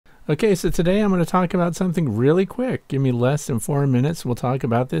Okay, so today I'm going to talk about something really quick. Give me less than 4 minutes. We'll talk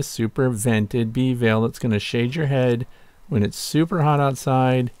about this super vented bee veil that's going to shade your head when it's super hot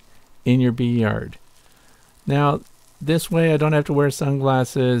outside in your bee yard. Now, this way I don't have to wear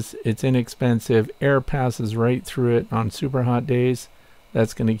sunglasses. It's inexpensive. Air passes right through it on super hot days.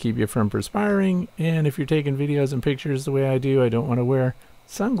 That's going to keep you from perspiring. And if you're taking videos and pictures the way I do, I don't want to wear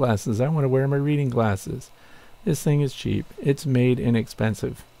sunglasses. I want to wear my reading glasses. This thing is cheap. It's made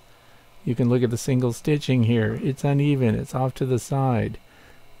inexpensive. You can look at the single stitching here. It's uneven. It's off to the side.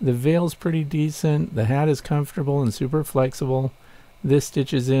 The veil's pretty decent. The hat is comfortable and super flexible. This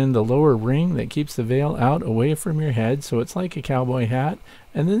stitches in the lower ring that keeps the veil out away from your head, so it's like a cowboy hat.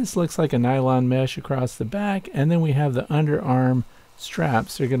 And then this looks like a nylon mesh across the back, and then we have the underarm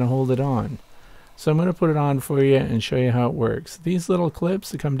straps that are going to hold it on. So I'm going to put it on for you and show you how it works. These little clips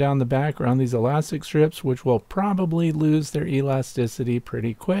that come down the back are on these elastic strips, which will probably lose their elasticity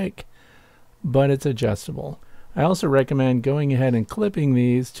pretty quick, but it's adjustable. I also recommend going ahead and clipping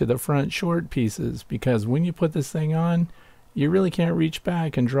these to the front short pieces, because when you put this thing on, you really can't reach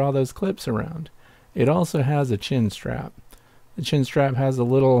back and draw those clips around. It also has a chin strap. The chin strap has a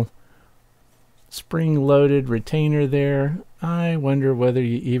little spring-loaded retainer there. I wonder whether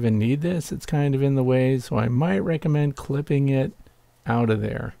you even need this. It's kind of in the way, so I might recommend clipping it out of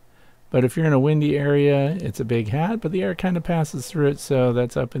there. But if you're in a windy area, it's a big hat, but the air kind of passes through it, so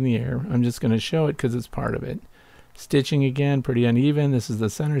that's up in the air. I'm just going to show it because it's part of it. Stitching again, pretty uneven. This is the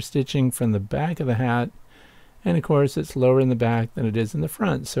center stitching from the back of the hat. And of course, it's lower in the back than it is in the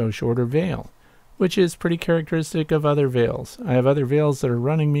front, so shorter veil, which is pretty characteristic of other veils. I have other veils that are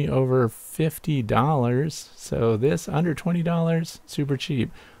running me over $50, so this under $20, super cheap.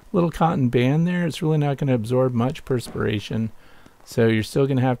 Little cotton band there, it's really not going to absorb much perspiration. So you're still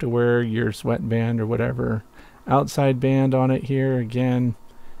going to have to wear your sweatband or whatever. Outside band on it here, again,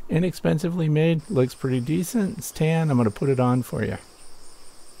 inexpensively made, looks pretty decent. It's tan. I'm going to put it on for you.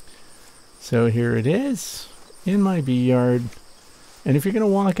 So here it is in my bee yard. And if you're going to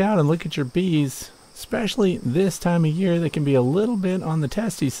walk out and look at your bees, especially this time of year, they can be a little bit on the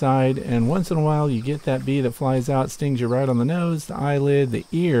testy side, and once in a while you get that bee that flies out, stings you right on the nose, the eyelid, the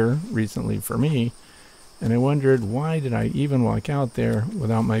ear, recently for me. And I wondered, why did I even walk out there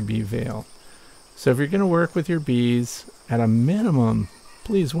without my bee veil? So if you're going to work with your bees, at a minimum,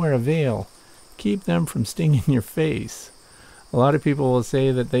 please wear a veil. Keep them from stinging your face. A lot of people will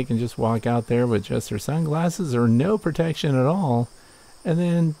say that they can just walk out there with just their sunglasses or no protection at all, and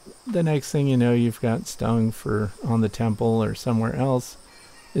then the next thing you know, you've got stung on the temple or somewhere else.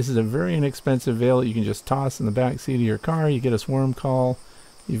 This is a very inexpensive veil that you can just toss in the back seat of your car. You get a swarm call.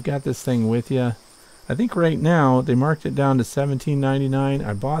 You've got this thing with you. I think right now they marked it down to $17.99.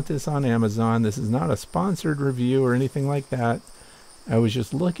 I bought this on Amazon. This is not a sponsored review or anything like that. I was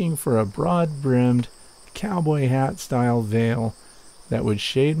just looking for a broad-brimmed cowboy hat style veil that would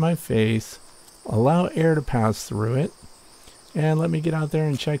shade my face, allow air to pass through it, and let me get out there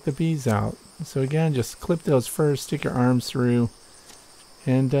and check the bees out. So again, just clip those first, stick your arms through,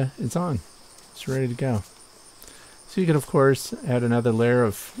 and it's on. It's ready to go. So you could, of course, add another layer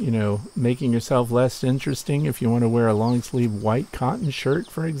of, making yourself less interesting. If you want to wear a long sleeve white cotton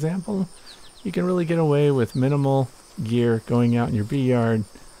shirt, for example, you can really get away with minimal gear going out in your bee yard.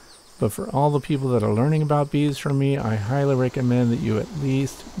 But for all the people that are learning about bees from me, I highly recommend that you at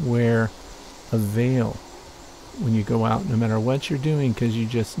least wear a veil when you go out, no matter what you're doing, because you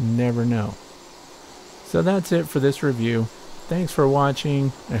just never know. So that's it for this review. Thanks for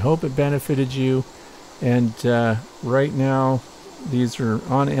watching. I hope it benefited you. And right now, these are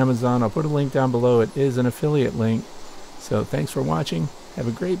on Amazon. I'll put a link down below. It is an affiliate link. So thanks for watching. Have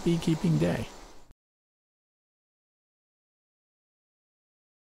a great beekeeping day.